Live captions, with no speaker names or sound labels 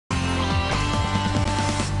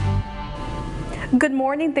Good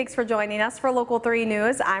morning. Thanks for joining us for Local 3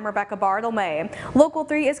 News. I'm Rebecca Bartelme. Local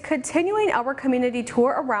 3 is continuing our community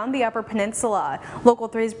tour around the Upper Peninsula. Local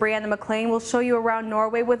 3's Brianna McLean will show you around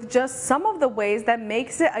Norway with just some of the ways that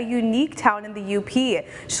makes it a unique town in the UP.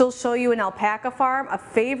 She'll show you an alpaca farm, a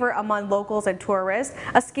favorite among locals and tourists,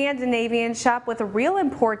 a Scandinavian shop with real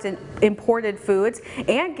imported foods,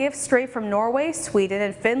 and gifts straight from Norway, Sweden,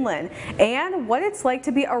 and Finland, and what it's like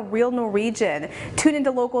to be a real Norwegian. Tune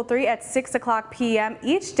into Local 3 at 6 o'clock p.m.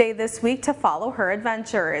 each day this week to follow her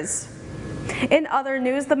adventures. In other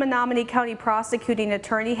news, the Menominee County prosecuting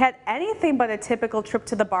attorney had anything but a typical trip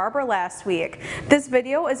to the barber last week. This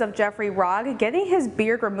video is of Jeffrey Rogg getting his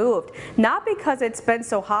beard removed, not because it's been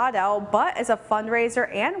so hot out, but as a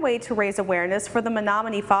fundraiser and way to raise awareness for the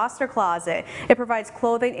Menominee Foster Closet. It provides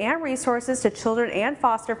clothing and resources to children and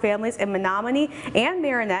foster families in Menominee and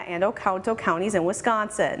Marinette and Oconto counties in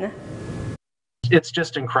Wisconsin. It's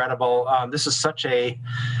just incredible. This is such a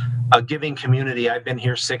giving community. I've been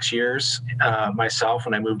here 6 years myself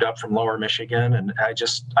when I moved up from Lower Michigan, and I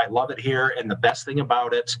love it here. And the best thing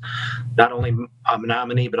about it, not only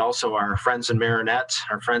Menominee, but also our friends in Marinette,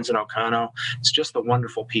 our friends in Oconto, it's just the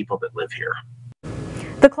wonderful people that live here.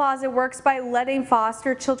 The closet works by letting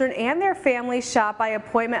foster children and their families shop by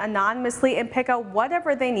appointment anonymously and pick out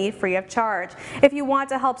whatever they need free of charge. If you want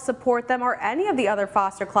to help support them or any of the other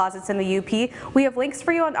foster closets in the UP, we have links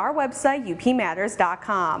for you on our website,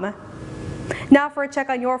 upmatters.com. Now for a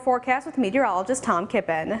check on your forecast with meteorologist Tom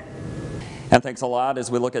Kippen. And thanks a lot.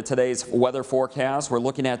 As we look at today's weather forecast, we're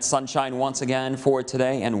looking at sunshine once again for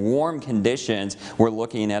today and warm conditions. We're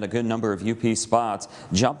looking at a good number of UP spots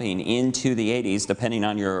jumping into the 80s. Depending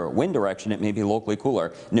on your wind direction, it may be locally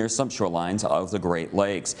cooler near some shorelines of the Great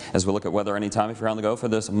Lakes. As we look at weather anytime, if you're on the go for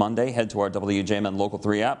this Monday, head to our WJMN Local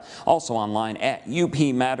 3 app. Also online at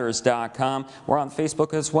upmatters.com. We're on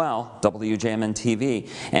Facebook as well, WJMN TV.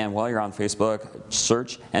 And while you're on Facebook,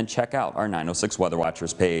 search and check out our 906 Weather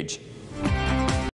Watchers page.